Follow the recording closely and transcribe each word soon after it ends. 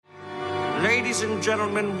Ladies and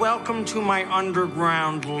gentlemen, welcome to my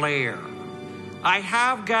underground lair. I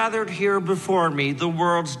have gathered here before me the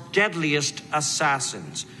world's deadliest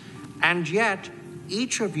assassins, and yet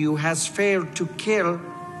each of you has failed to kill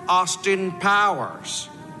Austin Powers.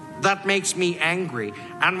 That makes me angry,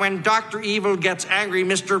 and when Dr. Evil gets angry,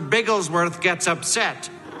 Mr. Bigglesworth gets upset.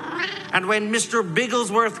 And when Mr.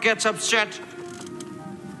 Bigglesworth gets upset,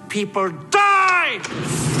 people die!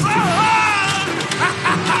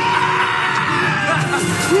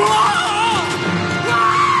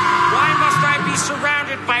 Why must I be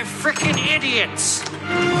surrounded by frickin' idiots?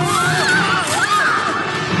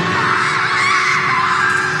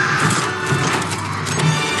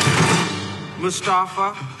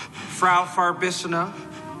 Mustafa, Frau Farbissina,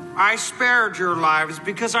 I spared your lives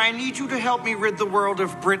because I need you to help me rid the world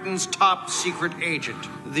of Britain's top secret agent,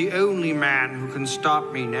 the only man who can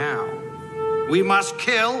stop me now. We must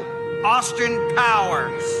kill Austin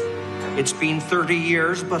Powers. It's been 30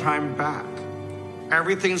 years, but I'm back.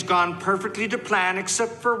 Everything's gone perfectly to plan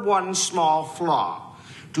except for one small flaw.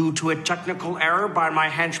 Due to a technical error by my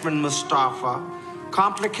henchman Mustafa,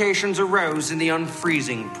 complications arose in the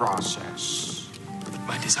unfreezing process.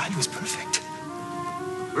 My design was perfect.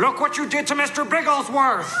 Look what you did to Mr.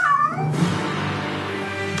 Bigglesworth!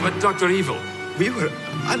 But Dr. Evil, we were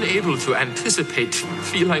unable to anticipate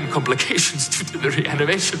feline complications due to the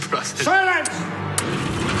reanimation process. Silence!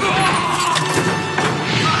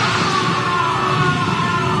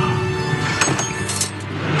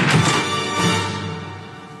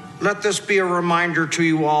 Let this be a reminder to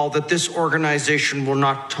you all that this organization will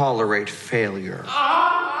not tolerate failure.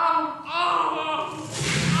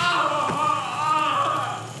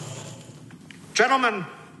 Gentlemen,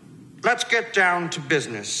 let's get down to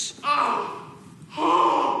business.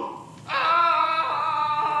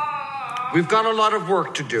 We've got a lot of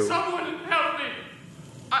work to do. Someone help me.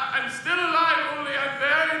 I'm still alive, only I'm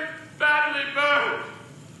very badly burned.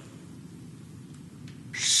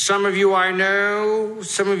 Some of you I know,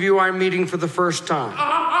 some of you I'm meeting for the first time.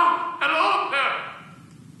 Hello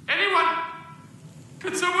there. Anyone?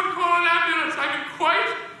 Could someone call an ambulance? I'm in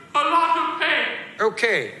quite a lot of pain.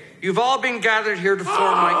 Okay, you've all been gathered here to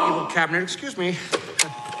form my evil cabinet. Excuse me.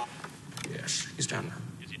 Yes, he's down there.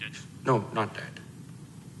 Is he dead? No, not dead.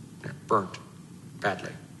 Yeah, burnt.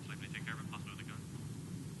 Badly. Likely take care of it, possibly with a gun.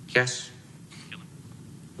 Yes? Kill him.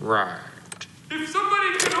 Right. If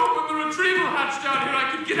somebody can open the retrieval hatch down here, I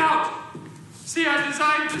can get out. See, I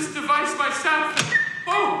designed this device myself.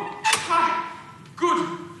 Oh, hi.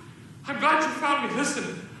 Good. I'm glad you found me.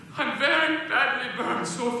 Listen, I'm very badly burned,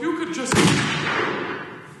 so if you could just...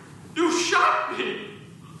 You shot me.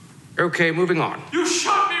 Okay, moving on. You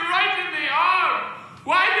shot me right in the arm.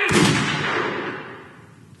 Why did...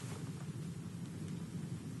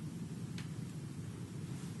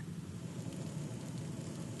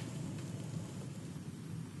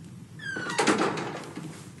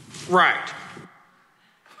 Right.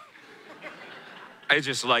 I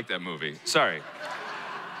just like that movie. Sorry.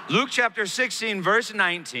 Luke chapter 16, verse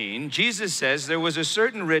 19, Jesus says, there was a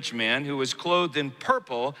certain rich man who was clothed in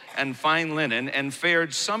purple and fine linen and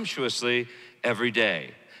fared sumptuously every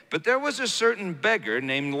day. But there was a certain beggar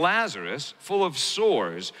named Lazarus, full of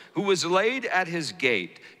sores, who was laid at his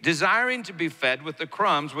gate, desiring to be fed with the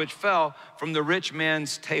crumbs which fell from the rich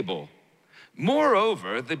man's table.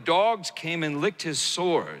 Moreover, the dogs came and licked his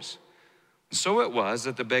sores. So it was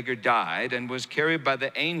that the beggar died and was carried by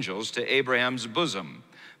the angels to Abraham's bosom.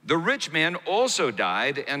 The rich man also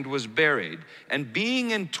died and was buried, and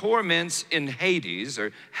being in torments in Hades,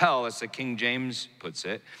 or hell as the King James puts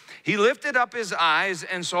it, he lifted up his eyes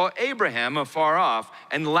and saw Abraham afar off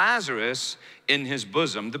and Lazarus in his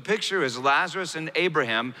bosom. The picture is Lazarus and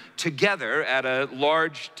Abraham together at a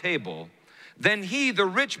large table. Then he, the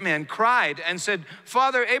rich man, cried and said,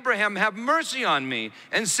 Father Abraham, have mercy on me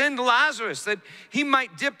and send Lazarus that he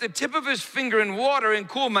might dip the tip of his finger in water and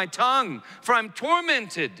cool my tongue, for I'm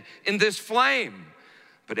tormented in this flame.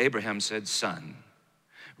 But Abraham said, Son,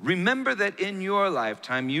 remember that in your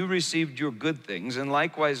lifetime you received your good things, and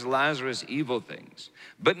likewise Lazarus evil things.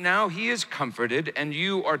 But now he is comforted and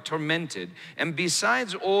you are tormented. And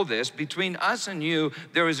besides all this, between us and you,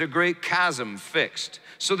 there is a great chasm fixed,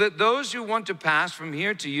 so that those who want to pass from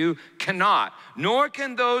here to you cannot, nor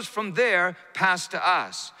can those from there pass to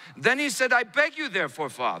us. Then he said, I beg you therefore,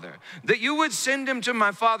 Father, that you would send him to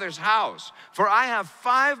my father's house, for I have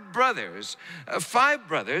five brothers,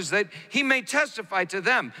 that he may testify to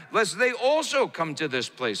them, lest they also come to this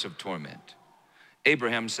place of torment.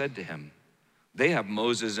 Abraham said to him, they have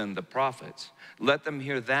Moses and the prophets. Let them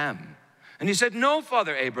hear them. And he said, no,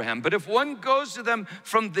 Father Abraham, but if one goes to them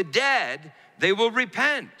from the dead, they will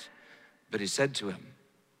repent. But he said to him,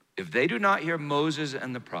 if they do not hear Moses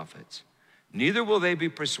and the prophets, neither will they be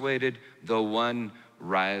persuaded though one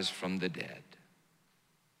rise from the dead.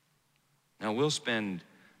 Now we'll spend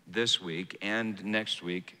this week and next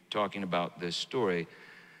week talking about this story.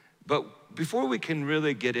 But before we can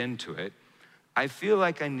really get into it, I feel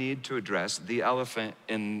like I need to address the elephant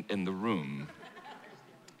in the room.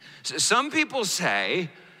 Some people say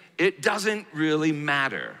it doesn't really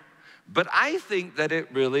matter, but I think that it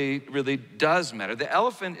really, really does matter. The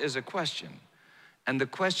elephant is a question, and the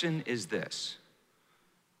question is this: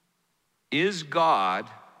 is God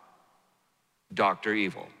Dr.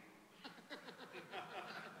 Evil?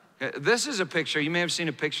 This is a picture, you may have seen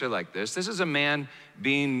a picture like this. This is a man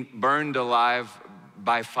being burned alive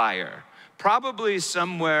by fire, probably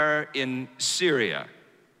somewhere in Syria.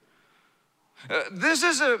 This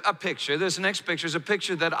is a picture, this next picture is a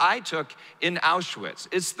picture that I took in Auschwitz.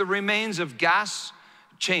 It's the remains of gas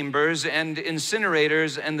chambers and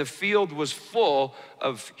incinerators, and the field was full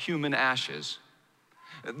of human ashes.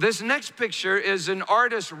 This next picture is an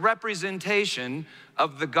artist's representation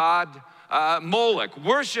of the god Moloch,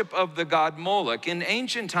 worship of the god Moloch. In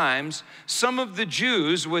ancient times, some of the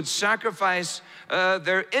Jews would sacrifice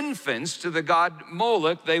their infants to the god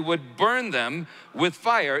Moloch. They would burn them with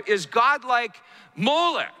fire. Is God like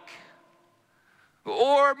Moloch?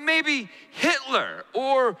 Or maybe Hitler,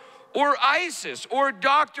 or ISIS, or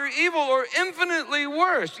Dr. Evil, or infinitely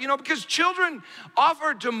worse, because children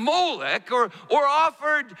offered to Moloch, or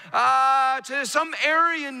offered to some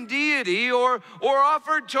Aryan deity, or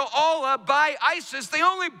offered to Allah by ISIS, they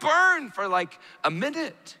only burn for like a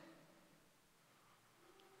minute.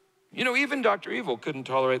 Even Dr. Evil couldn't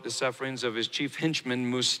tolerate the sufferings of his chief henchman,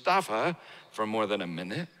 Mustafa, for more than a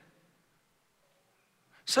minute.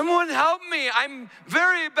 Someone help me, I'm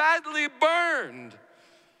very badly burned.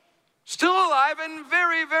 Still alive and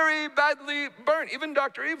very, very badly burned. Even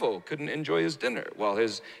Dr. Evil couldn't enjoy his dinner while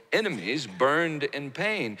his enemies burned in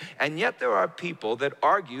pain. And yet there are people that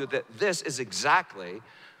argue that this is exactly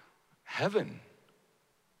heaven.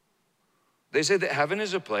 They say that heaven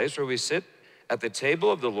is a place where we sit at the table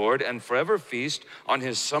of the Lord and forever feast on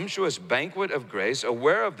his sumptuous banquet of grace,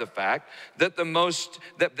 aware of the fact that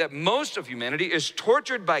that most of humanity is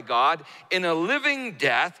tortured by God in a living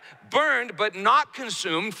death, burned but not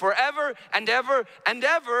consumed forever and ever and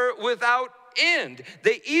ever without end.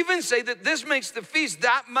 They even say that this makes the feast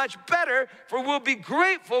that much better, for we'll be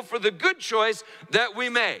grateful for the good choice that we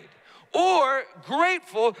made, or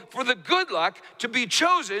grateful for the good luck to be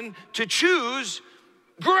chosen to choose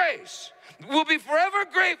grace. We'll be forever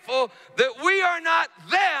grateful that we are not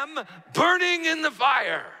them burning in the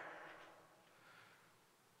fire.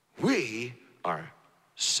 We are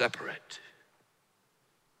separate.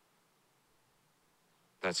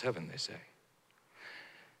 That's heaven, they say.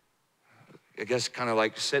 I guess kind of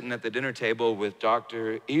like sitting at the dinner table with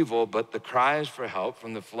Dr. Evil, but the cries for help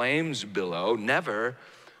from the flames below never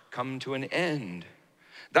come to an end.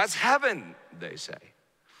 That's heaven, they say.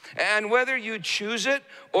 And whether you choose it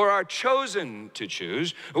or are chosen to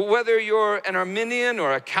choose, whether you're an Arminian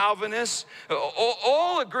or a Calvinist,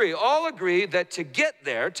 all agree that to get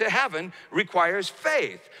there, to heaven, requires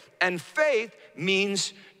faith. And faith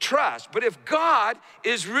means trust. But if God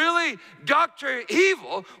is really Dr.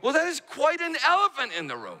 Evil, well, that is quite an elephant in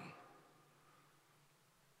the room.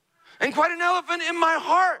 And quite an elephant in my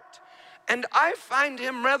heart. And I find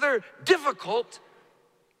him rather difficult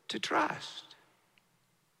to trust.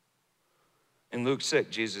 In Luke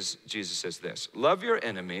 6, Jesus says this: love your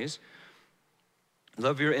enemies,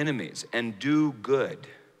 and do good,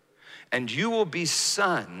 and you will be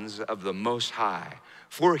sons of the Most High.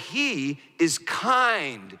 For he is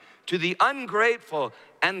kind to the ungrateful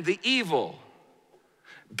and the evil.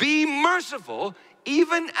 Be merciful,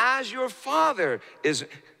 even as your Father is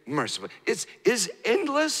merciful. Is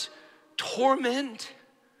endless torment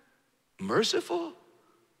merciful?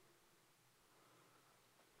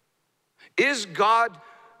 Is God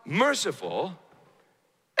merciful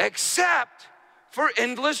except for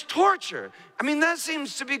endless torture? I mean, that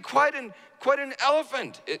seems to be quite an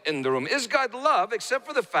elephant in the room. Is God love except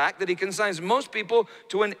for the fact that he consigns most people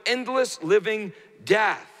to an endless living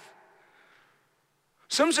death?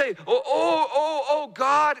 Some say,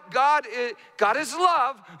 God is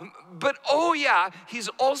love, but yeah, he's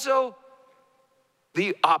also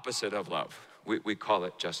the opposite of love. We call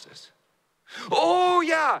it justice. Oh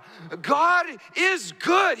yeah, God is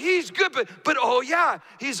good, he's good, but oh yeah,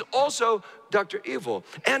 he's also Dr. Evil.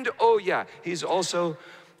 And oh yeah, he's also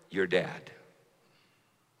your dad.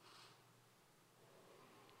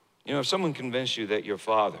 If someone convinced you that your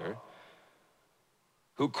father,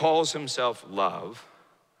 who calls himself love,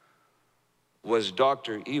 was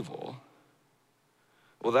Dr. Evil,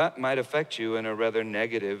 well, that might affect you in a rather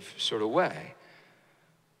negative sort of way.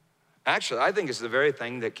 Actually, I think it's the very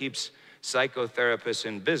thing that keeps psychotherapists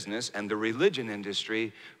in business and the religion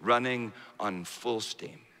industry running on full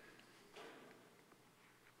steam.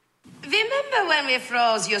 Remember when we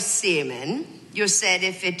froze your semen? You said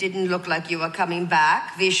if it didn't look like you were coming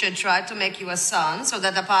back, we should try to make you a son so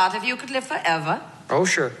that a part of you could live forever. Oh,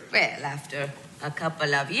 sure. Well, after a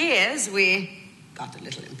couple of years, we got a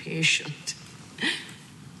little impatient.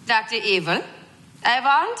 Dr. Evil, I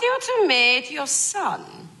want you to meet your son.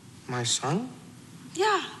 My son?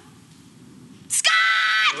 Yeah.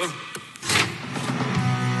 Scott!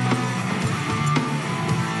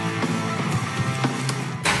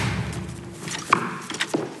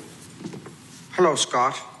 Hello,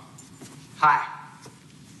 Scott. Hi.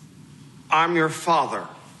 I'm your father,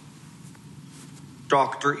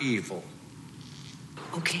 Dr. Evil.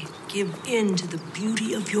 Okay, give in to the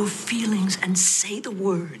beauty of your feelings and say the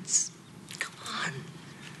words. Come on.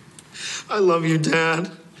 I love you,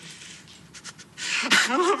 Dad.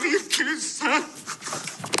 I love you too, son.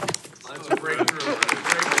 That's a breakthrough.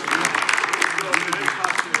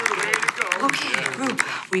 Okay, group,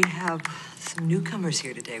 we have some newcomers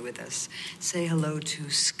here today with us. Say hello to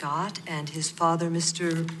Scott and his father,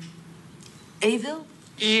 Mr. Avil?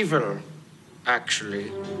 Evil,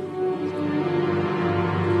 actually.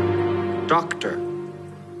 Dr.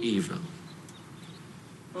 Evil.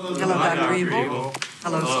 Hello, Dr. Evil.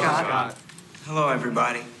 Hello, Scott. Hello,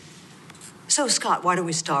 everybody. So, Scott, why don't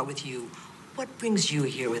we start with you? What brings you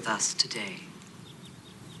here with us today?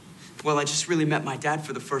 Well, I just really met my dad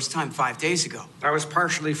for the first time 5 days ago. I was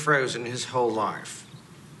partially frozen his whole life.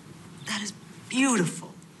 That is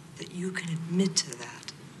beautiful that you can admit to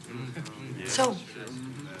that. So,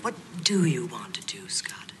 what do you want to do,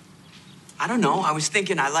 Scott? I don't know. I was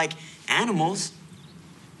thinking I like animals.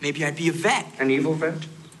 Maybe I'd be a vet. An evil vet?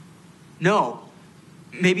 No.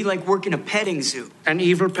 Maybe like work in a petting zoo. An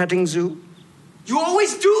evil petting zoo? You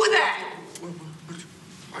always do that!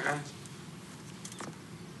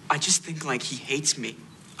 I just think like he hates me.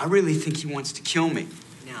 I really think he wants to kill me.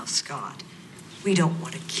 Now, Scott, we don't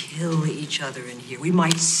want to kill each other in here. We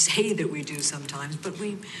might say that we do sometimes, but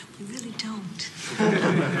we really don't.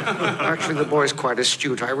 Actually, the boy's quite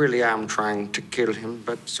astute. I really am trying to kill him,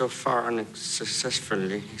 but so far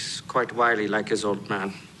unsuccessfully. He's quite wily like his old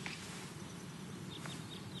man.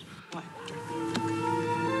 What?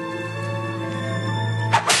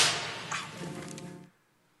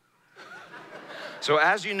 So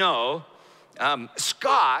as you know,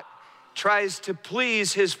 Scott tries to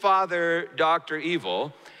please his father, Dr.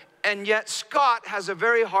 Evil, and yet Scott has a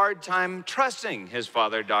very hard time trusting his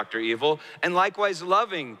father, Dr. Evil, and likewise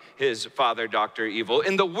loving his father, Dr. Evil.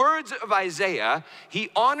 In the words of Isaiah,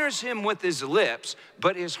 he honors him with his lips,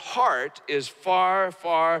 but his heart is far,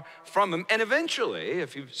 far from him. And eventually,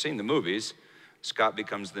 if you've seen the movies, Scott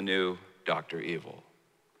becomes the new Dr. Evil.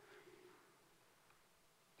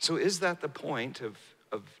 So is that the point of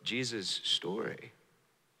Jesus' story?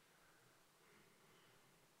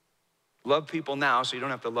 Love people now so you don't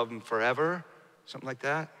have to love them forever? Something like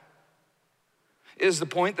that? Is the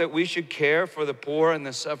point that we should care for the poor and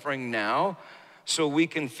the suffering now so we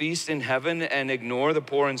can feast in heaven and ignore the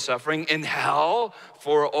poor and suffering in hell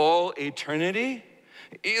for all eternity?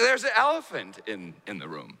 There's an elephant in the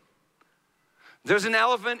room. There's an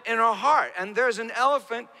elephant in our heart, and there's an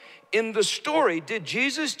elephant in the story. Did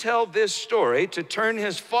Jesus tell this story to turn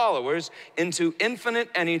his followers into infinite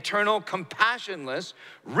and eternal, compassionless,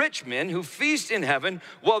 rich men who feast in heaven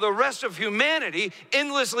while the rest of humanity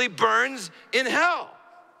endlessly burns in hell?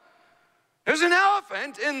 There's an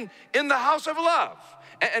elephant in the house of love.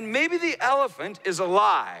 And maybe the elephant is a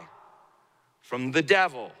lie from the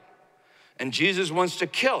devil, and Jesus wants to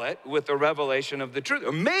kill it with the revelation of the truth.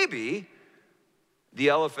 Or maybe the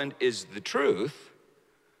elephant is the truth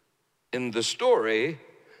in the story,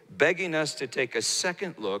 begging us to take a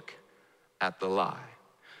second look at the lie.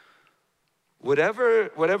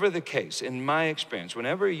 Whatever the case, in my experience,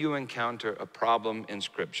 whenever you encounter a problem in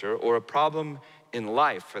Scripture, or a problem in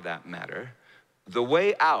life for that matter, the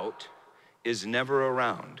way out is never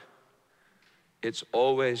around. It's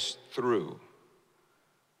always through.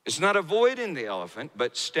 It's not avoiding the elephant,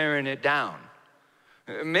 but staring it down.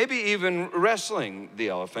 Maybe even wrestling the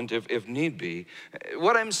elephant if need be.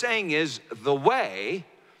 What I'm saying is the way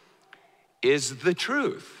is the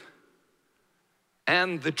truth.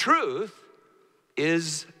 And the truth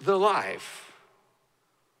is the life.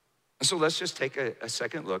 So let's just take a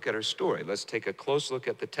second look at our story. Let's take a close look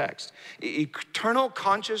at the text. Eternal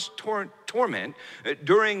conscious torment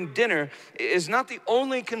during dinner is not the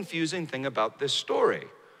only confusing thing about this story.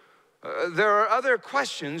 There are other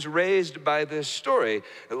questions raised by this story,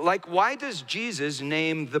 like why does Jesus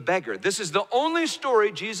name the beggar? This is the only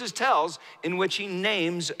story Jesus tells in which he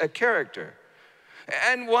names a character.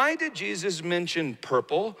 And why did Jesus mention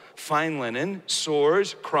purple, fine linen,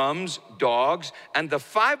 sores, crumbs, dogs, and the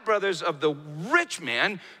 5 brothers of the rich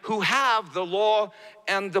man who have the law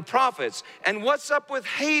and the prophets? And what's up with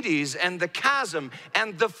Hades and the chasm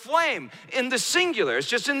and the flame in the singular? It's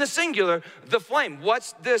just in the singular, the flame.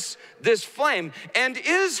 What's this flame? And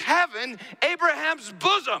is heaven Abraham's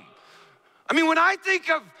bosom? I mean, when I think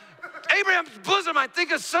of Abraham's bosom, I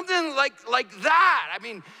think of something like that. I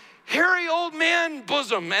mean, hairy old man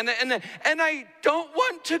bosom, and I don't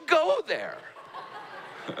want to go there.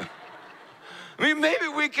 I mean, maybe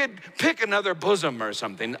we could pick another bosom or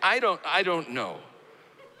something. I don't know.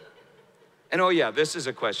 And oh yeah, this is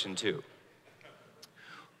a question too.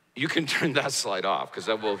 You can turn that slide off because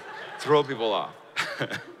that will throw people off.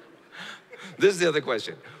 This is the other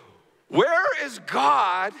question. Where is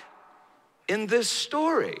God in this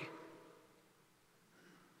story?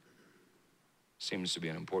 Seems to be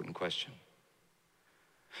an important question.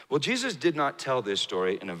 Well, Jesus did not tell this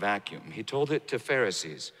story in a vacuum. He told it to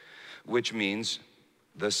Pharisees, which means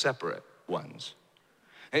the separate ones.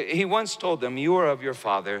 He once told them, you are of your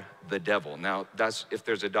father, the devil. Now, that's, if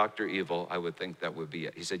there's a Dr. Evil, I would think that would be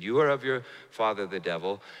it. He said, you are of your father, the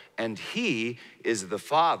devil, and he is the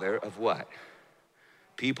father of what?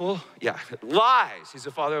 People? Yeah, lies. He's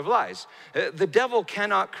the father of lies. The devil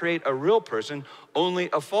cannot create a real person, only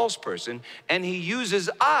a false person. And he uses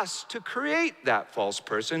us to create that false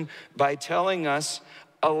person by telling us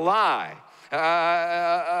a lie.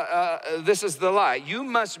 This is the lie. You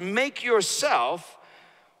must make yourself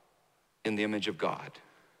in the image of God.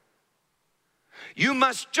 You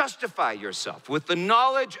must justify yourself with the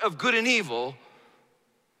knowledge of good and evil,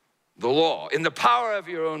 the law, in the power of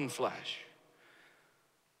your own flesh.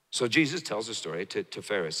 So Jesus tells a story to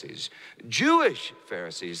Pharisees, Jewish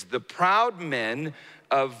Pharisees, the proud men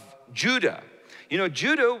of Judah. You know,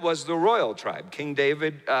 Judah was the royal tribe. King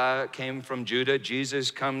David came from Judah.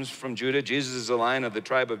 Jesus comes from Judah. Jesus is the Lion of the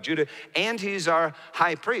tribe of Judah. And he's our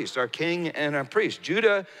high priest, our king and our priest.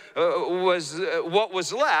 Judah was what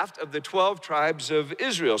was left of the 12 tribes of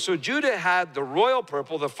Israel. So Judah had the royal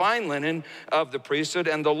purple, the fine linen of the priesthood,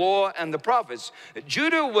 and the law and the prophets.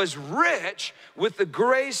 Judah was rich with the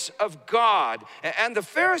grace of God. And the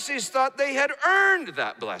Pharisees thought they had earned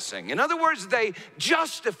that blessing. In other words, they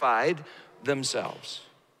justified themselves.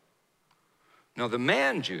 Now, the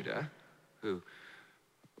man Judah, who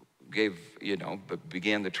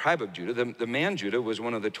began the tribe of Judah, the man Judah was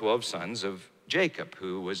one of the 12 sons of Jacob,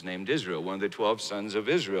 who was named Israel, one of the 12 sons of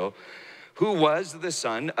Israel, who was the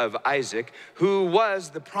son of Isaac, who was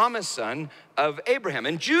the promised son of Abraham.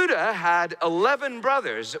 And Judah had 11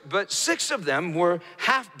 brothers, but 6 of them were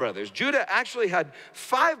half-brothers. Judah actually had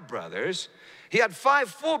 5 brothers. He had 5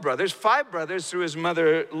 full brothers, 5 brothers through his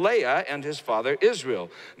mother Leah and his father Israel.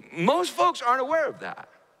 Most folks aren't aware of that.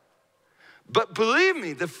 But believe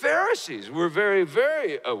me, the Pharisees were very,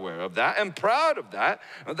 very aware of that and proud of that.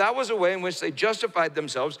 That was a way in which they justified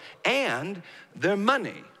themselves and their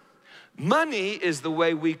money. Money is the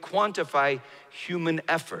way we quantify human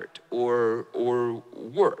effort or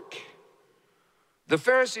work. The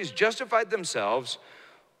Pharisees justified themselves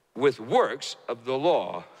with works of the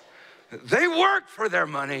law. They worked for their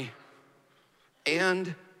money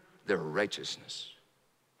and their righteousness.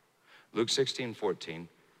 Luke 16:14,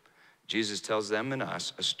 Jesus tells them and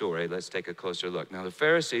us a story. Let's take a closer look. Now, the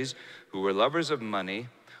Pharisees, who were lovers of money,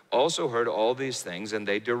 also heard all these things, and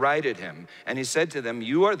they derided him. And he said to them,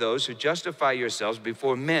 you are those who justify yourselves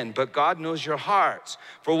before men, but God knows your hearts.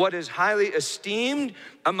 For what is highly esteemed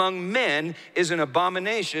among men is an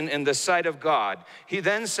abomination in the sight of God. He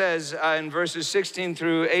then says in verses 16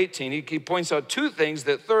 through 18, he points out 2 things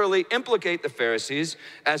that thoroughly implicate the Pharisees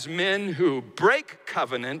as men who break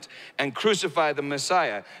covenant and crucify the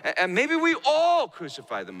Messiah. And maybe we all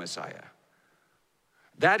crucify the Messiah.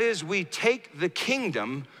 That is, we take the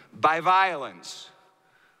kingdom by violence.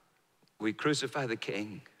 We crucify the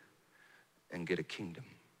king and get a kingdom.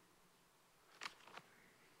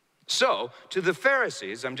 So, to the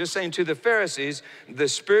Pharisees, I'm just saying to the Pharisees, the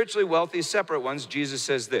spiritually wealthy, separate ones, Jesus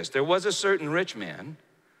says this: there was a certain rich man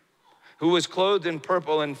who was clothed in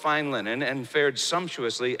purple and fine linen and fared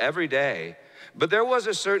sumptuously every day. But there was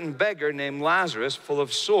a certain beggar named Lazarus, full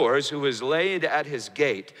of sores, who was laid at his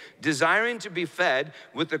gate, desiring to be fed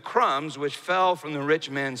with the crumbs which fell from the rich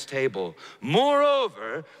man's table.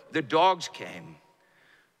 Moreover, the dogs came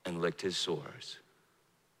and licked his sores.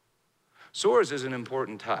 Sores is an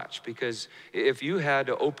important touch, because if you had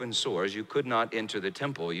open sores, you could not enter the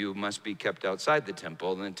temple. You must be kept outside the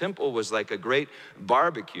temple. And the temple was like a great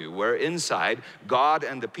barbecue where inside God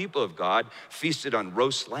and the people of God feasted on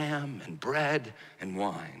roast lamb and bread and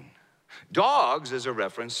wine. Dogs is a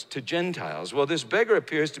reference to Gentiles. Well, this beggar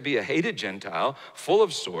appears to be a hated Gentile, full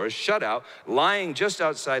of sores, shut out, lying just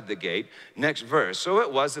outside the gate. Next verse. So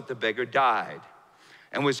it was that the beggar died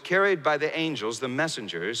and was carried by the angels, the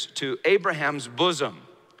messengers, to Abraham's bosom.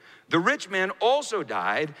 The rich man also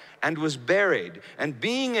died and was buried. And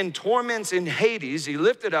being in torments in Hades, he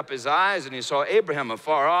lifted up his eyes and he saw Abraham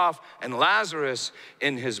afar off and Lazarus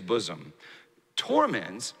in his bosom.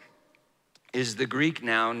 Torments is the Greek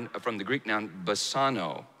noun, from the Greek noun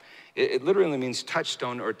basano. It literally means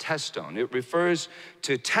touchstone or test stone. It refers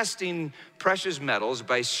to testing precious metals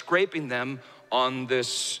by scraping them on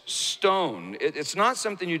this stone. It's not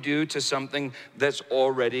something you do to something that's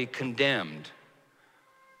already condemned.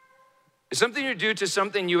 It's something you do to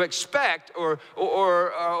something you expect or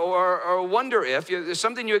wonder if. It's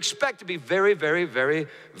something you expect to be very, very, very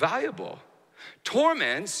valuable.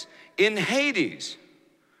 Torments in Hades.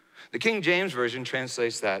 The King James Version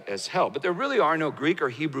translates that as hell, but there really are no Greek or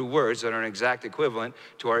Hebrew words that are an exact equivalent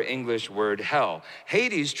to our English word hell.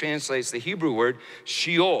 Hades translates the Hebrew word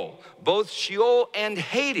Sheol. Both Sheol and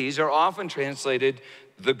Hades are often translated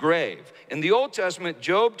the grave. In the Old Testament,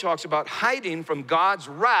 Job talks about hiding from God's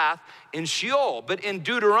wrath in Sheol, but in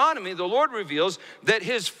Deuteronomy, the Lord reveals that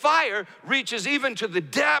his fire reaches even to the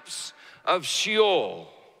depths of Sheol.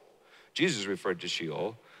 Jesus referred to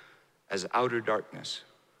Sheol as outer darkness,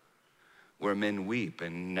 where men weep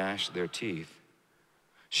and gnash their teeth.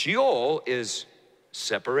 Sheol is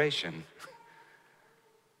separation.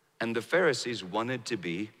 And the Pharisees wanted to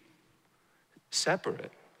be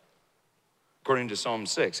separate. According to Psalm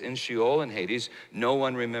 6, in Sheol and Hades, no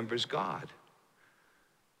one remembers God.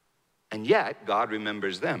 And yet, God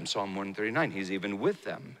remembers them. Psalm 139, he's even with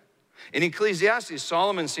them. In Ecclesiastes,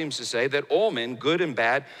 Solomon seems to say that all men, good and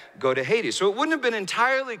bad, go to Hades. So it wouldn't have been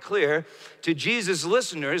entirely clear to Jesus'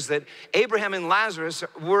 listeners that Abraham and Lazarus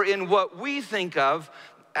were in what we think of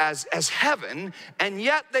as heaven, and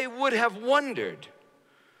yet they would have wondered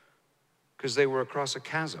because they were across a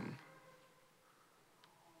chasm.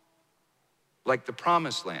 Like the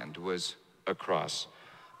promised land was across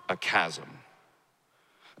a chasm.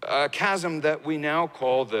 A chasm that we now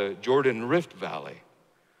call the Jordan Rift Valley.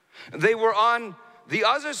 They were on the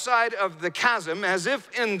other side of the chasm, as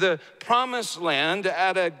if in the promised land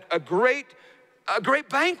at a great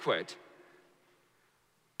banquet.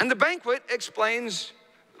 And the banquet explains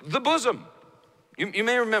the bosom. You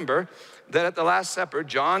may remember that at the Last Supper,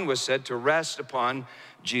 John was said to rest upon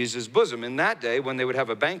Jesus' bosom. In that day, when they would have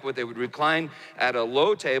a banquet, they would recline at a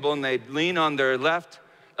low table and they'd lean on their left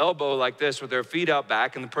elbow like this with their feet out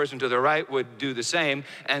back, and the person to the right would do the same.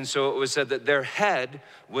 And so it was said that their head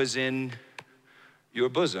was in your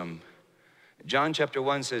bosom. John chapter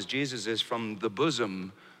 1 says Jesus is from the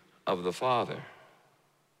bosom of the Father.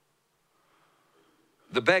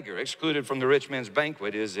 The beggar excluded from the rich man's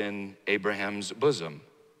banquet is in Abraham's bosom.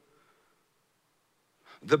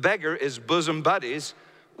 The beggar is bosom buddies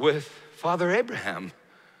with Father Abraham.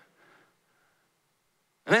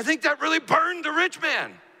 And I think that really burned the rich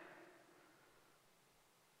man.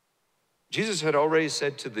 Jesus had already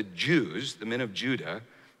said to the Jews, the men of Judah,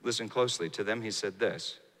 listen closely to them, he said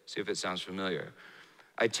this. See if it sounds familiar.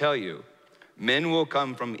 I tell you, men will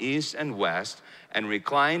come from east and west and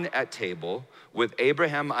recline at table with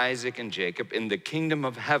Abraham, Isaac, and Jacob in the kingdom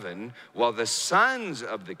of heaven, while the sons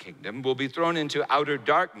of the kingdom will be thrown into outer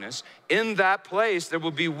darkness. In that place, there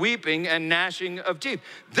will be weeping and gnashing of teeth.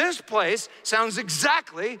 This place sounds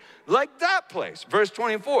exactly like that place. Verse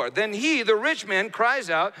 24, then he, the rich man, cries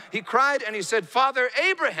out. He cried and he said, Father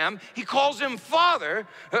Abraham, he calls him father,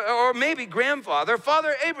 or maybe grandfather.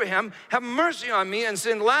 Father Abraham, have mercy on me and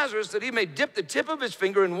send Lazarus that he may dip the tip of his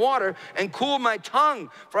finger in water and cool my tongue,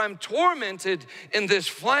 for I'm tormented in this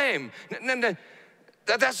flame.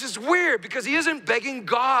 That's just weird, because he isn't begging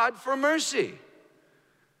God for mercy.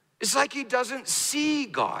 It's like he doesn't see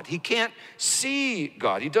God. He can't see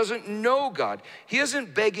God. He doesn't know God. He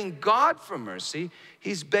isn't begging God for mercy.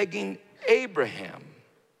 He's begging Abraham.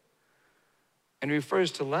 And he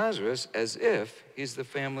refers to Lazarus as if he's the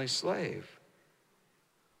family slave.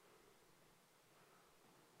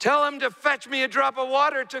 Tell him to fetch me a drop of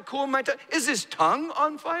water to cool my tongue. Is his tongue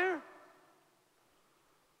on fire?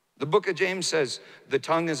 The book of James says the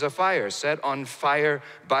tongue is a fire set on fire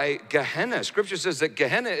by Gehenna. Scripture says that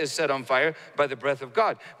Gehenna is set on fire by the breath of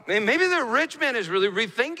God. Maybe the rich man is really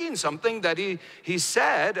rethinking something that he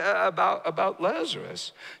said about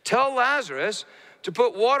Lazarus. Tell Lazarus to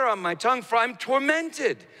put water on my tongue, for I'm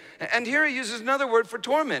tormented. And here he uses another word for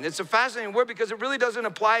torment. It's a fascinating word because it really doesn't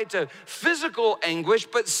apply to physical anguish,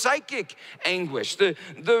 but psychic anguish. The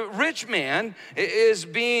rich man is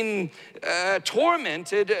being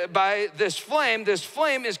tormented by this flame. This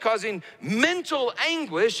flame is causing mental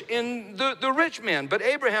anguish in the rich man. But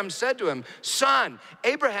Abraham said to him, son.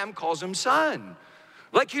 Abraham calls him son.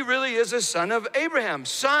 Like he really is a son of Abraham.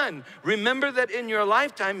 Son, remember that in your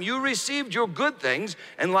lifetime you received your good things,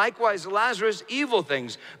 and likewise Lazarus evil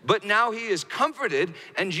things. But now he is comforted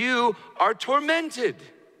and you are tormented.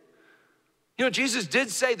 You know, Jesus did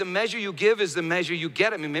say the measure you give is the measure you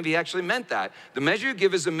get. I mean, maybe he actually meant that. The measure you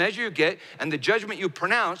give is the measure you get, and the judgment you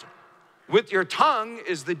pronounce with your tongue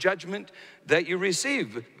is the judgment that you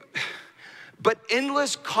receive. But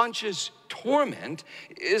endless conscious torment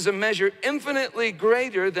is a measure infinitely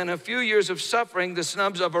greater than a few years of suffering the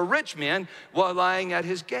snubs of a rich man while lying at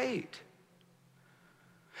his gate.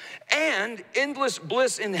 And endless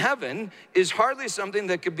bliss in heaven is hardly something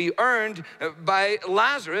that could be earned by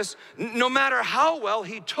Lazarus, no matter how well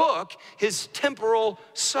he took his temporal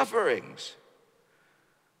sufferings.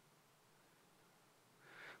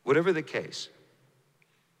 Whatever the case,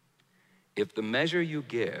 if the measure you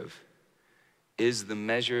give is the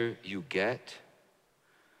measure you get,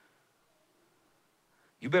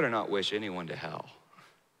 you better not wish anyone to hell.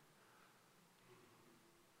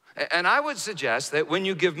 And I would suggest that when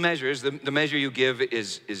you give measures, the measure you give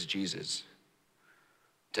is Jesus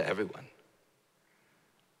to everyone.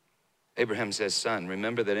 Abraham says, son,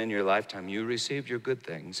 remember that in your lifetime you received your good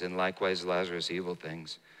things, and likewise Lazarus evil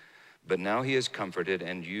things. But now he is comforted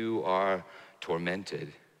and you are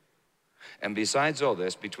tormented. And besides all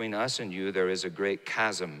this, between us and you, there is a great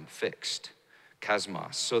chasm fixed,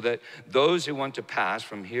 chasmos, so that those who want to pass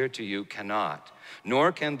from here to you cannot,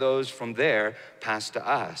 nor can those from there pass to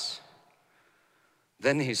us.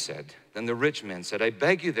 Then the rich man said, I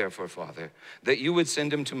beg you therefore, Father, that you would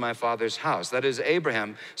send him to my father's house. That is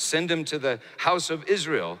Abraham, send him to the house of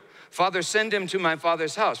Israel. Father, send him to my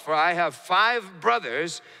father's house, for I have 5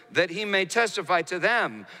 brothers, that he may testify to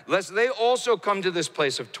them, lest they also come to this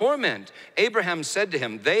place of torment. Abraham said to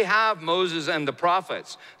him, they have Moses and the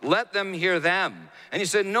prophets. Let them hear them. And he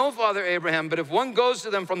said, no, Father Abraham, but if one goes to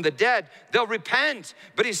them from the dead, they'll repent.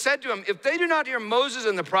 But he said to him, if they do not hear Moses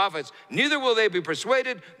and the prophets, neither will they be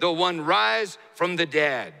persuaded, though one rise from the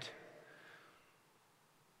dead.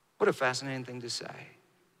 What a fascinating thing to say.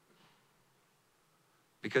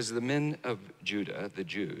 Because the men of Judah, the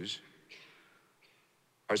Jews,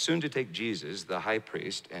 are soon to take Jesus, the high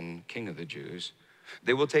priest and king of the Jews.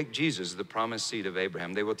 They will take Jesus, the promised seed of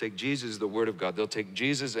Abraham. They will take Jesus, the word of God. They'll take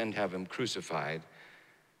Jesus and have him crucified,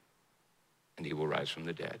 and he will rise from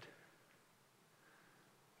the dead.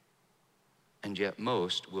 And yet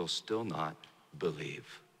most will still not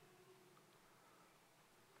believe.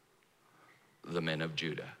 The men of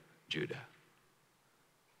Judah.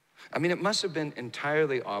 I mean, it must have been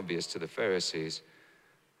entirely obvious to the Pharisees,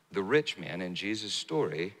 the rich man in Jesus'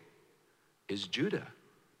 story is Judah.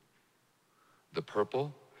 The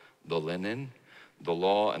purple, the linen, the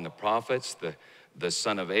law and the prophets, the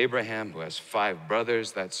son of Abraham who has 5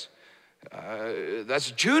 brothers, that's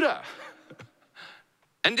Judah.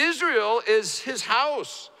 And Israel is his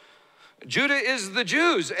house. Judah is the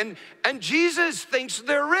Jews, and Jesus thinks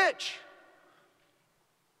they're rich.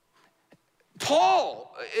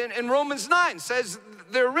 Paul in Romans 9 says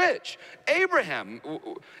they're rich. Abraham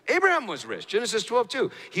was rich. Genesis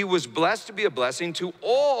 12:2. He was blessed to be a blessing to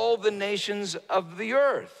all the nations of the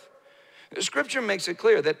earth. Scripture makes it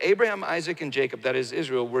clear that Abraham, Isaac, and Jacob, that is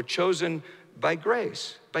Israel, were chosen by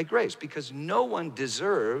grace, because no one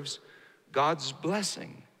deserves God's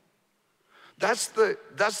blessing. That's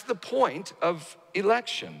the point of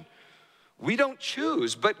election. We don't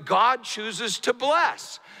choose, but God chooses to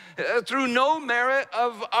bless through no merit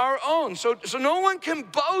of our own. So no one can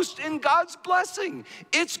boast in God's blessing.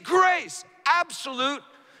 It's grace, absolute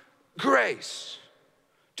grace.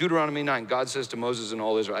 Deuteronomy 9, God says to Moses and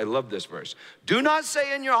all Israel, I love this verse. Do not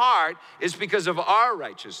say in your heart, it's because of our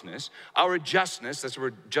righteousness, our justness. That's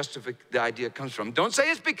where the idea comes from. Don't say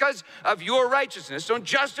it's because of your righteousness. Don't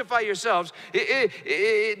justify yourselves.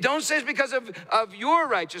 Don't say it's because of your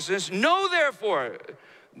righteousness. Know therefore,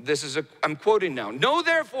 I'm quoting now. Know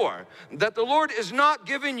therefore that the Lord is not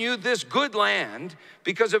giving you this good land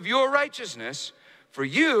because of your righteousness, for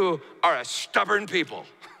you are a stubborn people.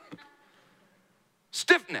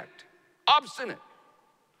 stiff-necked, obstinate.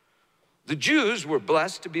 The Jews were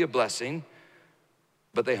blessed to be a blessing,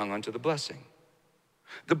 but they hung on to the blessing.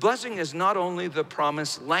 The blessing is not only the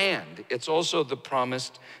promised land, it's also the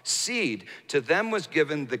promised seed. To them was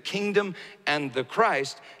given the kingdom and the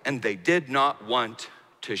Christ, and they did not want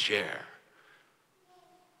to share.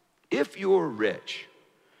 If you're rich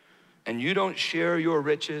and you don't share your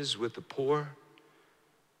riches with the poor,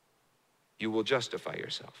 you will justify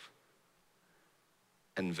yourself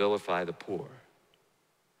and vilify the poor.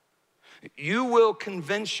 You will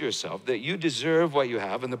convince yourself that you deserve what you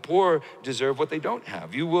have and the poor deserve what they don't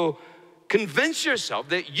have. You will convince yourself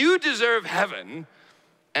that you deserve heaven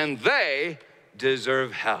and they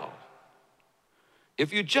deserve hell.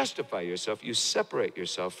 If you justify yourself, you separate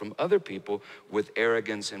yourself from other people with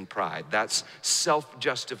arrogance and pride. That's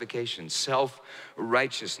self-justification,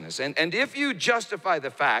 self-righteousness. And if you justify the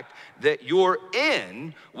fact that you're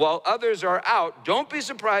in while others are out, don't be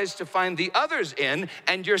surprised to find the others in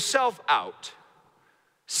and yourself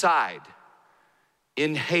outside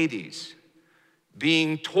in Hades,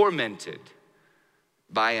 being tormented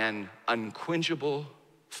by an unquenchable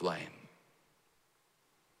flame.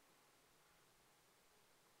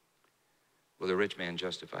 Well, the rich man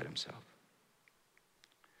justified himself.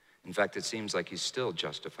 In fact, it seems like he's still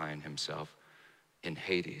justifying himself in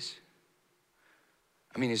Hades.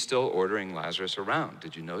 I mean, he's still ordering Lazarus around.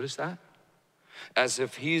 Did you notice that? As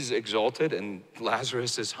if he's exalted and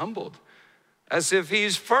Lazarus is humbled. As if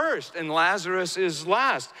he's first and Lazarus is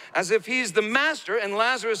last. As if he's the master and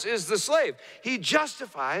Lazarus is the slave. He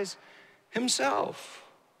justifies himself.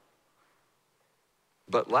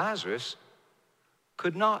 But Lazarus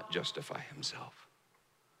could not justify himself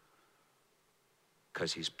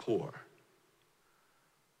because he's poor.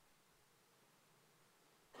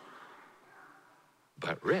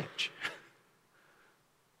 But rich.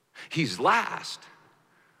 He's last,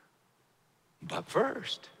 but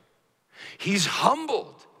first. He's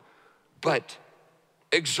humbled, but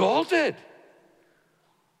exalted.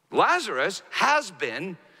 Lazarus has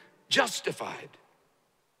been justified.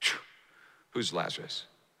 Who's Lazarus?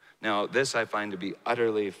 Now, this I find to be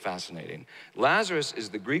utterly fascinating. Lazarus is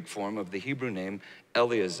the Greek form of the Hebrew name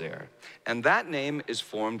Eliezer, and that name is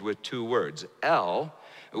formed with two words. El,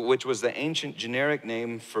 which was the ancient generic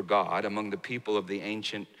name for God among the people of the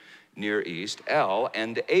ancient Near East, El,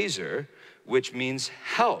 and Ezer, which means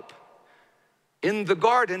help. In the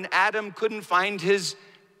garden, Adam couldn't find his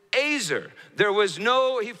Ezer.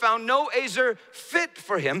 He found no Ezer fit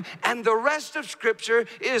for him. And the rest of Scripture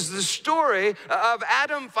is the story of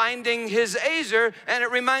Adam finding his Ezer. And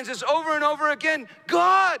it reminds us over and over again,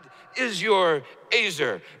 God is your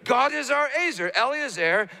Ezer. God is our Ezer.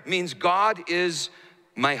 Eliezer means God is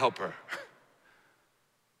my helper.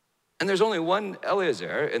 And there's only one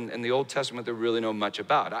Eliezer in the Old Testament that we really know much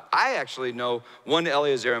about. I actually know one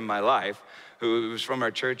Eliezer in my life who was from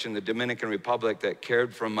our church in the Dominican Republic that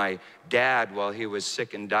cared for my dad while he was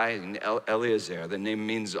sick and dying, Eliezer. The name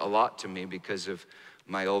means a lot to me because of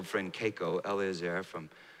my old friend Keiko, Eliezer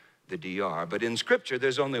from the DR. But in Scripture,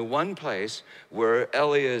 there's only one place where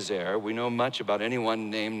Eliezer, we know much about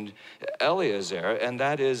anyone named Eliezer, and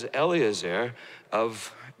that is Eliezer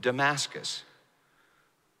of Damascus,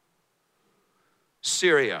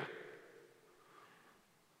 Syria.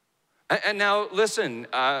 And now listen,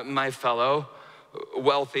 my fellow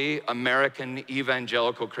wealthy American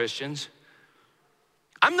evangelical Christians.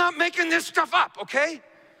 I'm not making this stuff up, okay?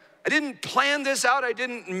 I didn't plan this out. I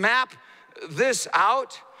didn't map this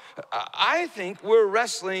out. I think we're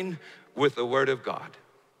wrestling with the Word of God,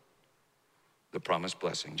 the promised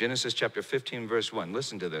blessing. Genesis chapter 15, verse 1.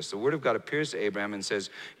 Listen to this. The Word of God appears to Abraham and says,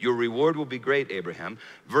 your reward will be great, Abraham.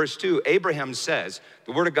 Verse 2, Abraham says,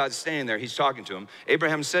 the Word of God's standing there, he's talking to him.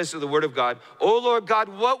 Abraham says to the Word of God, O Lord God,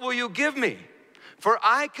 what will you give me? For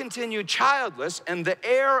I continue childless, and the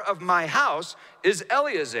heir of my house is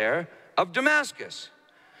Eliezer of Damascus.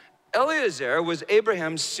 Eliezer was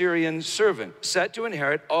Abraham's Syrian servant, set to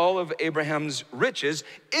inherit all of Abraham's riches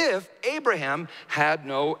if Abraham had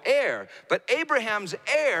no heir. But Abraham's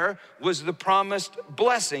heir was the promised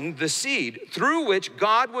blessing, the seed, through which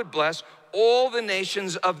God would bless all the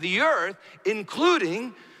nations of the earth,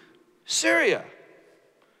 including Syria.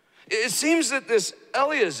 It seems that this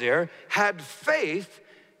Eliezer had faith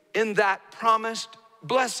in that promised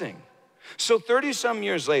blessing. So 30-some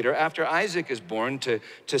years later, after Isaac is born to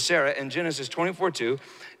Sarah in Genesis 24:2,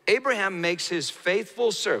 Abraham makes his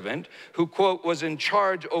faithful servant, who, quote, was in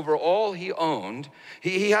charge over all he owned,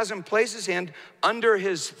 he has him place his hand under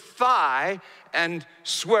his thigh and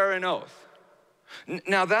swear an oath.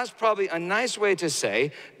 Now, that's probably a nice way to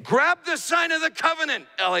say, grab the sign of the covenant,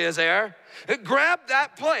 Eliezer. Grab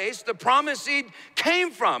that place the promised seed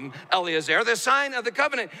came from, Eliezer, the sign of the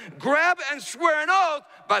covenant. Grab and swear an oath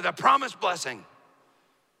by the promised blessing.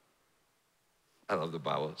 I love the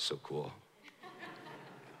Bible, it's so cool.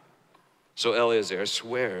 So Eliezer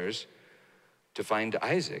swears to find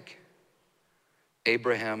Isaac.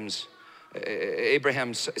 Abraham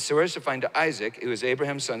swears to find Isaac, who is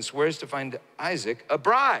Abraham's son, swears to find Isaac a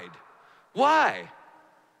bride. Why?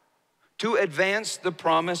 To advance the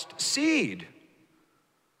promised seed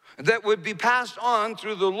that would be passed on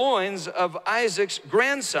through the loins of Isaac's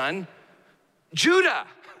grandson, Judah.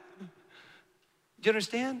 Do you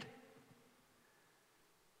understand?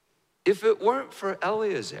 If it weren't for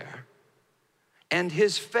Eliezer and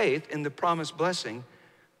his faith in the promised blessing,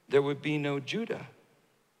 there would be no Judah.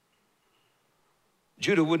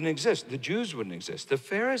 Judah wouldn't exist. The Jews wouldn't exist. The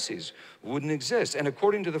Pharisees wouldn't exist. And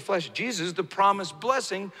according to the flesh, Jesus, the promised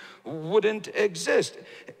blessing, wouldn't exist.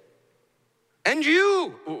 And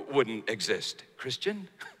you wouldn't exist, Christian.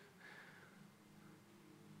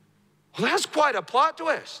 Well, that's quite a plot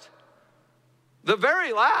twist. The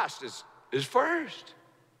very last is first.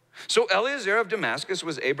 So Eliezer of Damascus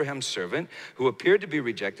was Abraham's servant who appeared to be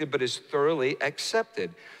rejected but is thoroughly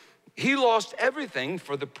accepted. He lost everything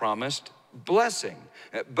for the promised blessing.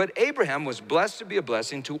 But Abraham was blessed to be a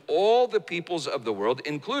blessing to all the peoples of the world,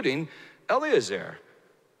 including Eliezer.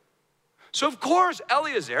 So of course,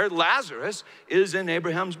 Eliezer, Lazarus, is in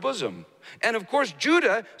Abraham's bosom. And of course,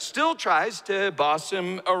 Judah still tries to boss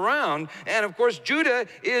him around. And of course, Judah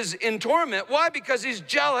is in torment. Why? Because he's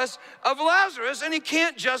jealous of Lazarus and he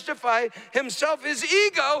can't justify himself. His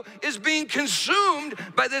ego is being consumed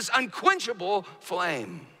by this unquenchable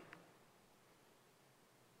flame.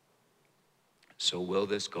 So will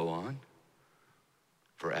this go on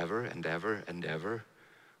forever and ever and ever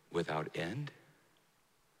without end?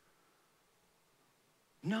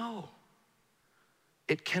 No.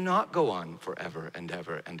 It cannot go on forever and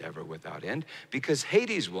ever and ever without end, because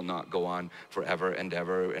Hades will not go on forever and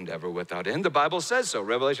ever without end. The Bible says so,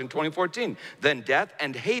 Revelation 20:14. Then death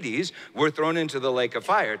and Hades were thrown into the lake of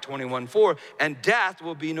fire, 21:4, and death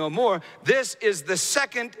will be no more. This is the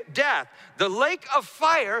second death. The lake of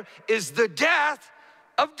fire is the death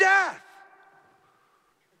of death.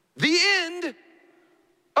 The end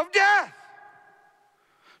of death.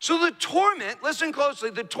 So the torment, listen closely,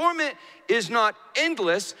 the torment is not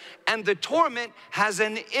endless, and the torment has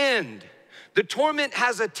an end. The torment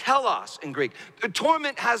has a telos in Greek. The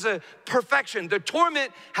torment has a perfection. The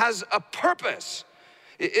torment has a purpose.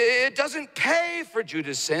 It doesn't pay for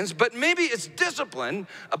Judah's sins, but maybe it's discipline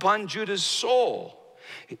upon Judah's soul.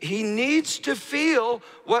 He needs to feel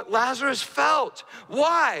what Lazarus felt.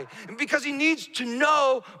 Why? Because he needs to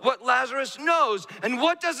know what Lazarus knows. And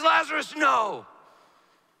what does Lazarus know?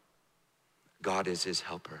 God is his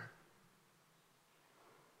helper.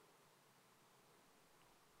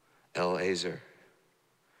 Eliezer,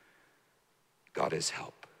 God is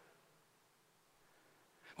help.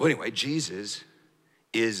 Well, anyway, Jesus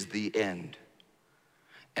is the end.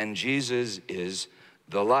 And Jesus is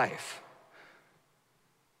the life.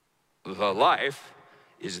 The life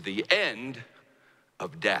is the end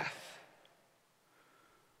of death.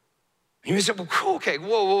 You may say, well, okay,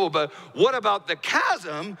 whoa, but what about the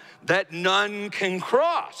chasm that none can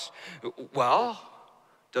cross? Well,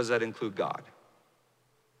 does that include God?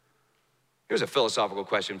 Here's a philosophical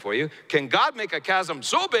question for you. Can God make a chasm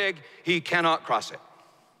so big he cannot cross it?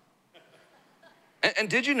 And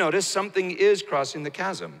did you notice something is crossing the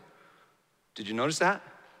chasm? Did you notice that?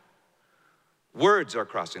 Words are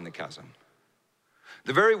crossing the chasm.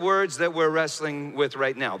 The very words that we're wrestling with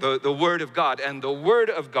right now, the Word of God. And the Word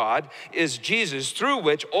of God is Jesus, through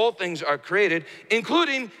which all things are created,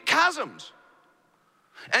 including chasms.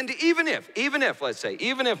 And even if, let's say,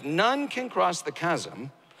 even if none can cross the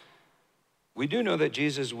chasm, we do know that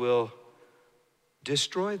Jesus will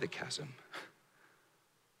destroy the chasm.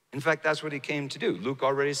 In fact, that's what he came to do. Luke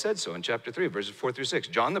already said so in chapter 3, verses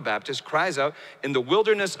 4-6. John the Baptist cries out in the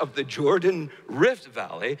wilderness of the Jordan Rift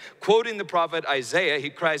Valley, quoting the prophet Isaiah, he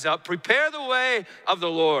cries out, "Prepare the way of the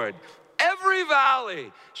Lord. Every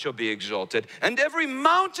valley shall be exalted, and every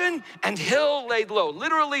mountain and hill laid low,"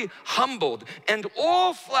 literally humbled, "and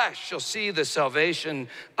all flesh shall see the salvation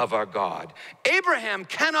of our God." Abraham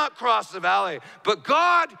cannot cross the valley, but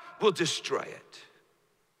God will destroy it.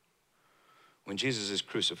 When Jesus is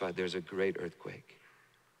crucified, there's a great earthquake,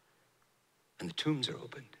 and the tombs are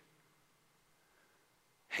opened.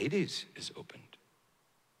 Hades is opened.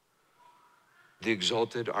 The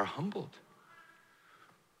exalted are humbled,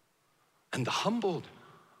 and the humbled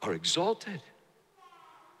are exalted.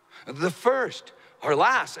 The first are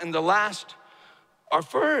last, and the last are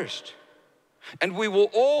first. And we will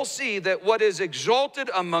all see that what is exalted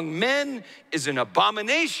among men is an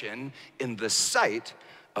abomination in the sight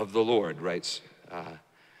of the Lord, writes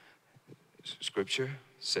Scripture,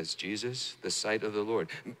 says Jesus, the sight of the Lord.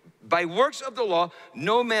 By works of the law,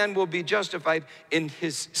 no man will be justified in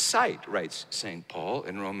his sight, writes St. Paul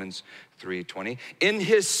in Romans 3:20. In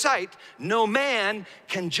his sight, no man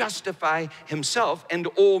can justify himself, and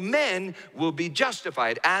all men will be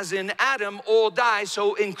justified. As in Adam, all die,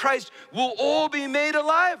 so in Christ will all be made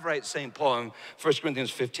alive, writes St. Paul in 1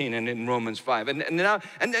 Corinthians 15 and in Romans 5. And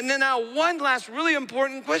then now one last really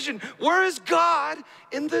important question. Where is God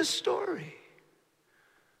in this story?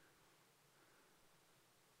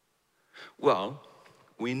 Well,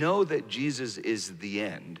 we know that Jesus is the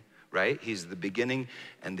end, right? He's the beginning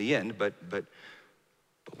and the end, but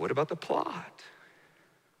what about the plot?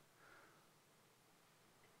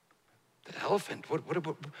 The elephant,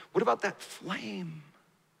 what about that flame?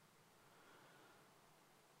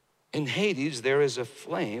 In Hades, there is a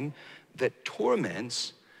flame that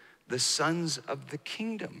torments the sons of the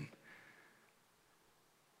kingdom.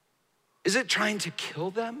 Is it trying to kill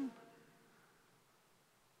them?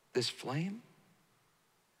 This flame?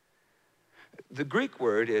 The Greek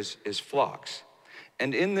word is phlox,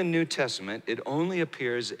 and in the New Testament, it only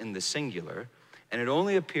appears in the singular, and it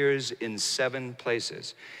only appears in 7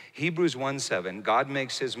 places. Hebrews 1:7, God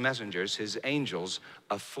makes his messengers, his angels,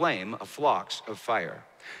 a flame, a phlox of fire.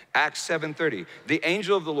 Acts 7:30, the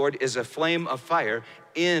angel of the Lord is a flame of fire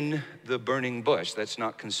in the burning bush that's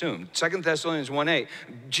not consumed. 2 Thessalonians 1:8,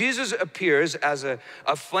 Jesus appears as a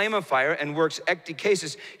flame of fire and works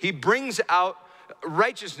ecdycasis. He brings out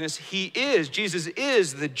righteousness. Jesus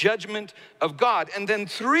is the judgment of God. And then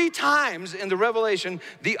 3 times in the Revelation,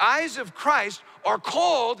 the eyes of Christ are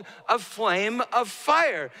called a flame of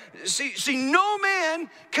fire. See, no man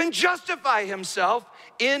can justify himself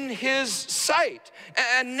in his sight.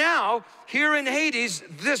 And now, here in Hades,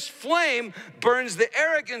 this flame burns the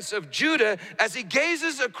arrogance of Judah as he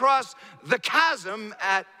gazes across the chasm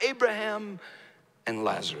at Abraham and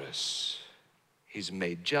Lazarus. He's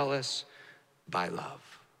made jealous by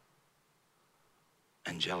love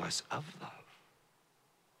and jealous of love.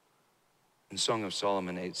 In Song of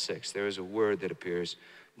Solomon 8:6, there is a word that appears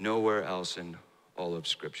nowhere else in all of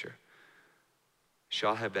Scripture.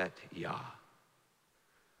 Shalhebetyah.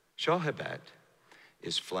 Shalhebet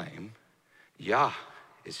is flame. Yah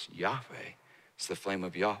is Yahweh. It's the flame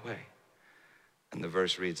of Yahweh. And the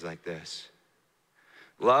verse reads like this.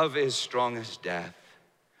 Love is strong as death.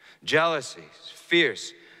 Jealousy is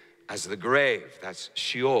fierce as the grave. That's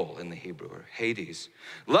Sheol in the Hebrew, or Hades.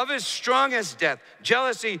 Love is strong as death.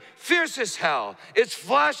 Jealousy fierce as hell. Its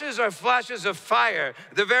flashes are flashes of fire.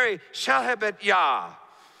 The very Shalhebetyah,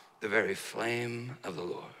 the very flame of the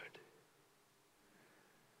Lord.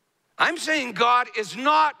 I'm saying God is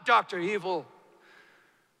not Dr. Evil.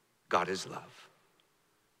 God is love.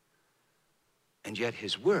 And yet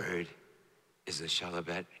his word is the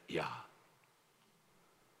Shalhebetyah,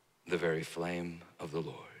 the very flame of the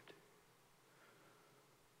Lord.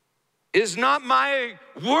 Is not my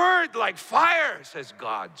word like fire, says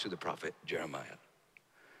God to the prophet Jeremiah.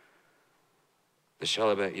 The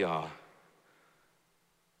Shalhebetyah.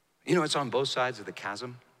 You know, it's on both sides of the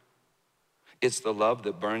chasm. It's the love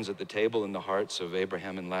that burns at the table in the hearts of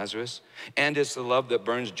Abraham and Lazarus. And it's the love that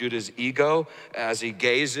burns Judah's ego as he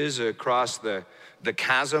gazes across the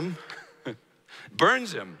chasm.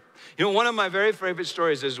 Burns him. You know, one of my very favorite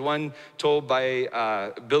stories is one told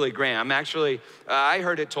by Billy Graham. Actually, I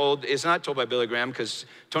heard it told, it's not told by Billy Graham because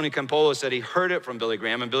Tony Campolo said he heard it from Billy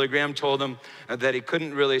Graham, and Billy Graham told him that he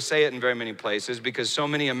couldn't really say it in very many places because so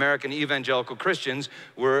many American evangelical Christians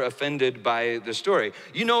were offended by the story.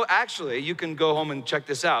 You know, actually, you can go home and check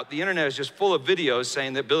this out. The internet is just full of videos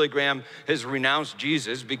saying that Billy Graham has renounced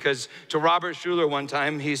Jesus because to Robert Schuller one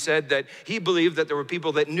time, he said that he believed that there were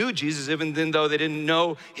people that knew Jesus even though they didn't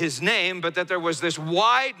know his name, but that there was this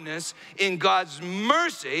wideness in God's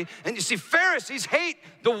mercy. And you see, Pharisees hate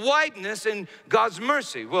the wideness in God's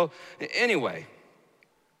mercy. Well, anyway,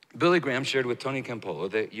 Billy Graham shared with Tony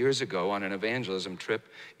Campolo that years ago on an evangelism trip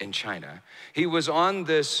in China, he was on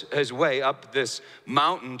his way up this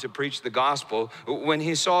mountain to preach the gospel when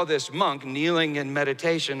he saw this monk kneeling in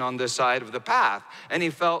meditation on the side of the path. And he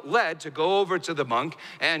felt led to go over to the monk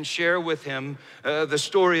and share with him the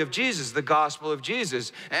story of Jesus, the gospel of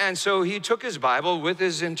Jesus. And so he took his Bible with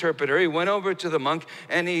his interpreter. He went over to the monk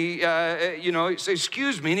and he said,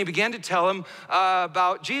 excuse me, and he began to tell him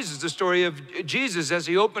about Jesus, the story of Jesus as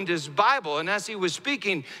he opened his Bible. And as he was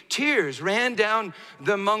speaking, tears ran down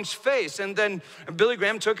the monk's face. And then Billy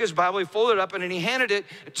Graham took his Bible, he folded it up, and then he handed it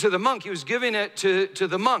to the monk. He was giving it to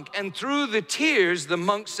the monk. And through the tears, the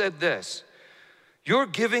monk said this, "You're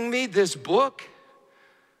giving me this book?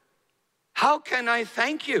 How can I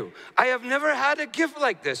thank you? I have never had a gift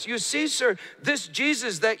like this. You see, sir, this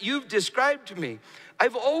Jesus that you've described to me,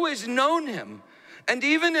 I've always known him. And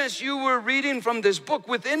even as you were reading from this book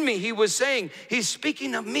within me, he was saying, he's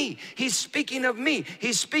speaking of me, he's speaking of me,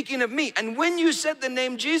 he's speaking of me. And when you said the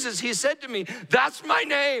name Jesus, he said to me, that's my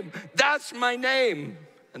name, that's my name."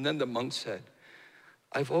 And then the monk said,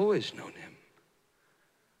 "I've always known him.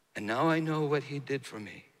 And now I know what he did for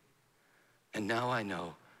me. And now I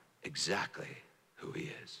know exactly who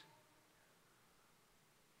he is."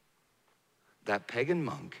 That pagan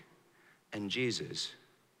monk and Jesus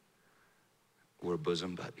were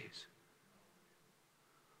bosom buddies.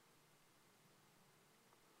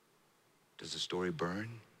 Does the story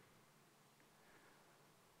burn?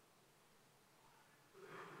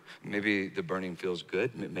 Maybe the burning feels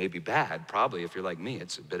good, maybe bad. Probably, if you're like me,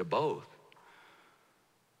 it's a bit of both.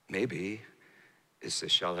 Maybe it's the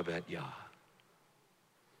Shalhebetyah.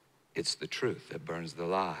 It's the truth that burns the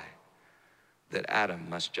lie, that Adam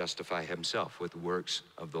must justify himself with works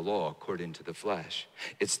of the law according to the flesh.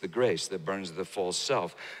 It's the grace that burns the false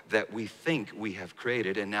self that we think we have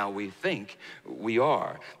created and now we think we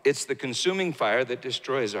are. It's the consuming fire that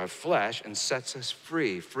destroys our flesh and sets us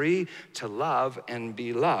free, free to love and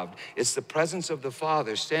be loved. It's the presence of the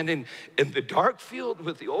Father standing in the dark field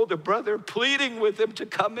with the older brother, pleading with him to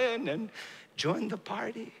come in and join the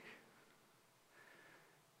party.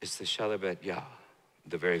 It's the Shalhebetyah,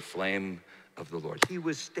 the very flame of the Lord. He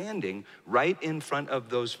was standing right in front of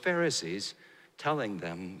those Pharisees, telling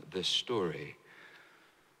them this story,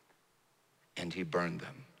 and he burned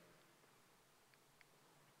them.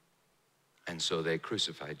 And so they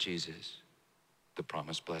crucified Jesus, the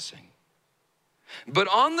promised blessing. But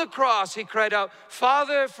on the cross, he cried out,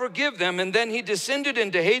 "Father, forgive them." And then he descended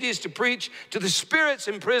into Hades to preach to the spirits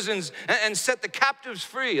in prisons and set the captives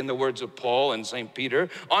free, in the words of Paul and St. Peter.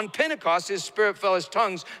 On Pentecost, his spirit fell as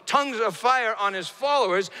tongues of fire on his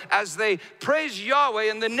followers as they praised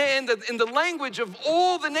Yahweh in the language of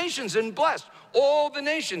all the nations and blessed all the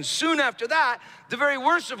nations. Soon after that, the very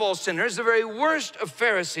worst of all sinners, the very worst of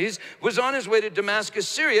Pharisees, was on his way to Damascus,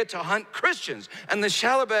 Syria, to hunt Christians. And the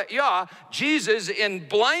Shalhebetyah, Jesus, in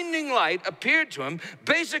blinding light, appeared to him,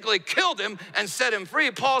 basically killed him, and set him free.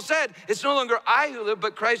 Paul said, "It's no longer I who live,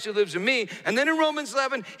 but Christ who lives in me." And then in Romans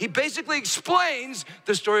 11, he basically explains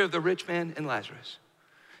the story of the rich man and Lazarus.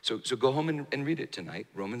 So go home and read it tonight,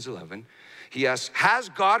 Romans 11. He asks, has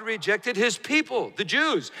God rejected his people, the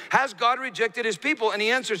Jews? Has God rejected his people? And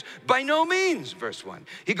he answers, by no means, verse 1.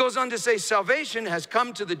 He goes on to say, salvation has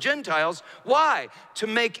come to the Gentiles. Why? To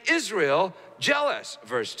make Israel jealous,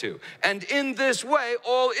 verse 2. And in this way,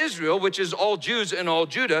 all Israel, which is all Jews and all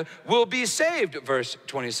Judah, will be saved, verse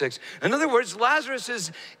 26. In other words, Lazarus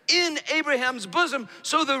is in Abraham's bosom,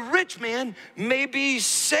 so the rich man may be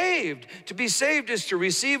saved. To be saved is to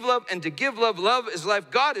receive love and to give love. Love is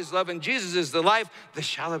life. God is love, and Jesus is the life, the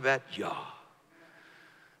Shalhebetyah.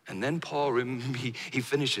 And then Paul, he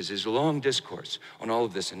finishes his long discourse on all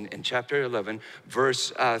of this in chapter 11,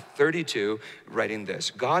 verse 32, writing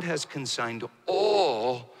this. God has consigned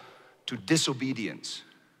all to disobedience,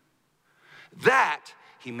 that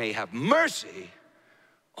he may have mercy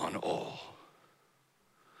on all.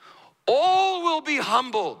 All will be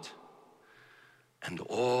humbled, and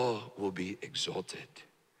all will be exalted.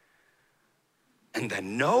 And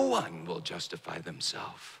then no one will justify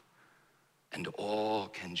themselves, and all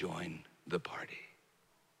can join the party.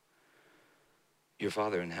 Your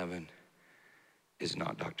Father in heaven is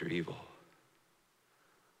not Dr. Evil,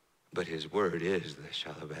 but his word is the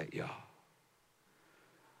Shalhebetyah.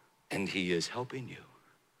 And he is helping you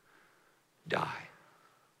die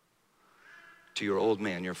to your old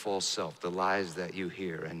man, your false self, the lies that you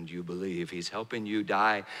hear and you believe. He's helping you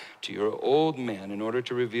die to your old man in order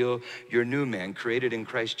to reveal your new man, created in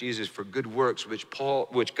Christ Jesus for good works, which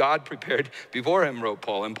God prepared before him, wrote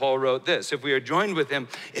Paul. And Paul wrote this, if we are joined with him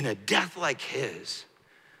in a death like his,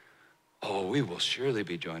 oh, we will surely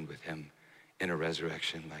be joined with him in a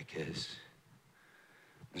resurrection like his.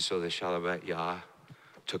 And so the Shalhebetyah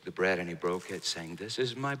took the bread and he broke it, saying, this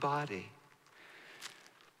is my body,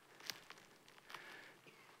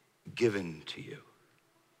 given to you.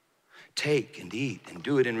 Take and eat and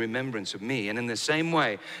do it in remembrance of me. And in the same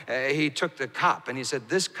way, he took the cup and he said,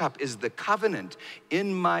 this cup is the covenant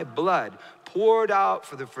in my blood, poured out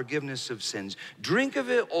for the forgiveness of sins. Drink of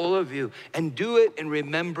it, all of you, and do it in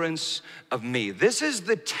remembrance of me. This is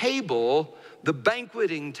the table, the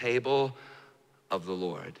banqueting table of the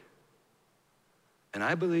Lord. And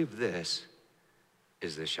I believe this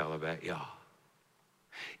is the Shalhebetyah.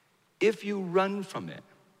 If you run from it,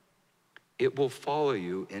 it will follow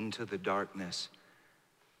you into the darkness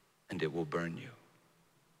and it will burn you.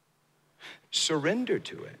 Surrender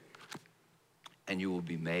to it and you will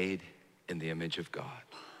be made in the image of God.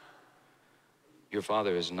 Your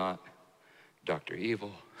Father is not Dr.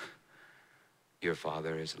 Evil. Your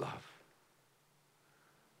Father is love.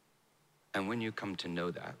 And when you come to know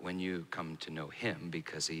that, when you come to know him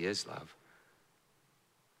because he is love,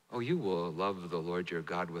 you will love the Lord your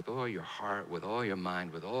God with all your heart, with all your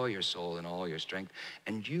mind, with all your soul, and all your strength.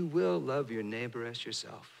 And you will love your neighbor as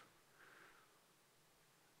yourself.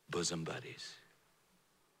 Bosom buddies.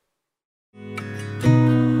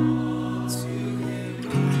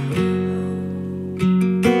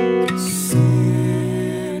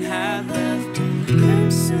 Sin had left a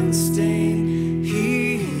crimson stain.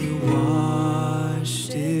 He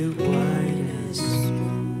washed it white as snow.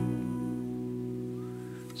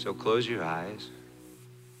 So close your eyes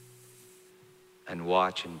and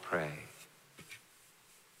watch and pray.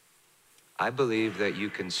 I believe that you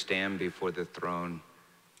can stand before the throne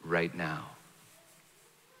right now.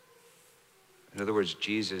 In other words,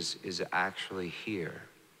 Jesus is actually here.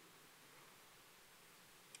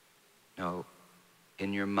 No,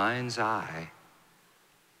 in your mind's eye,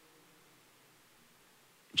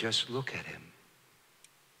 just look at him.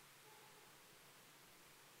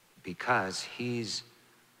 Because he's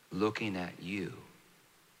looking at you.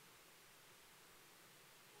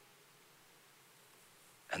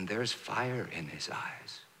 And there's fire in his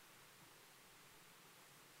eyes.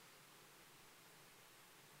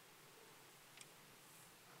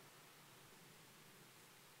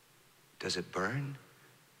 Does it burn?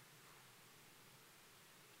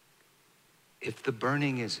 If the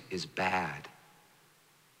burning is bad,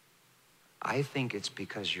 I think it's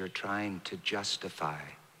because you're trying to justify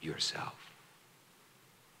yourself.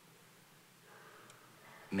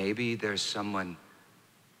 Maybe there's someone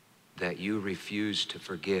that you refuse to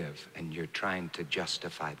forgive and you're trying to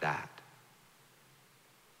justify that.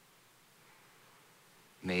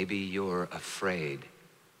 Maybe you're afraid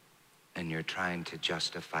and you're trying to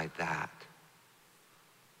justify that.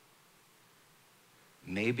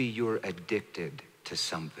 Maybe you're addicted to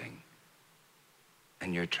something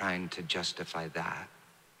and you're trying to justify that.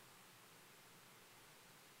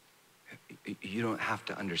 You don't have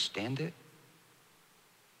to understand it.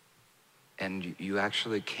 And you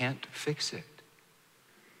actually can't fix it.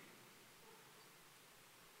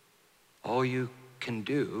 All you can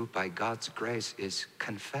do by God's grace is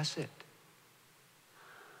confess it.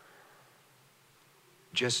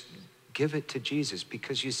 Just give it to Jesus,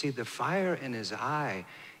 because you see, the fire in his eye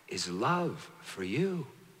is love for you.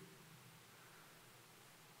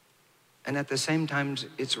 And at the same time,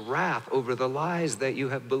 it's wrath over the lies that you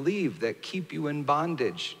have believed that keep you in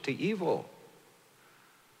bondage to evil.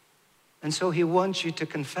 And so he wants you to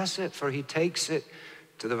confess it, for he takes it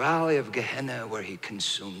to the valley of Gehenna where he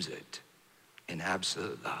consumes it in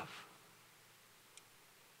absolute love.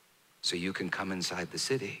 So you can come inside the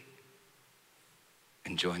city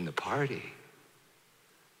and join the party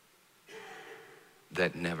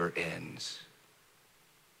that never ends.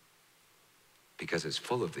 Because it's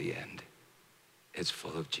full of the end. It's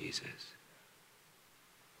full of Jesus.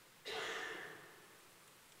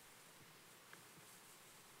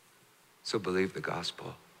 So believe the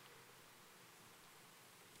gospel.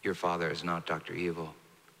 Your Father is not Dr. Evil.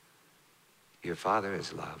 Your Father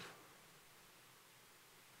is love.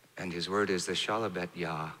 And his word is the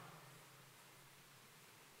Shalhebetyah.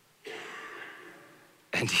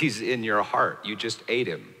 And he's in your heart. You just ate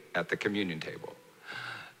him at the communion table.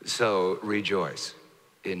 So rejoice.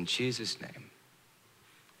 In Jesus' name,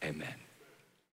 amen.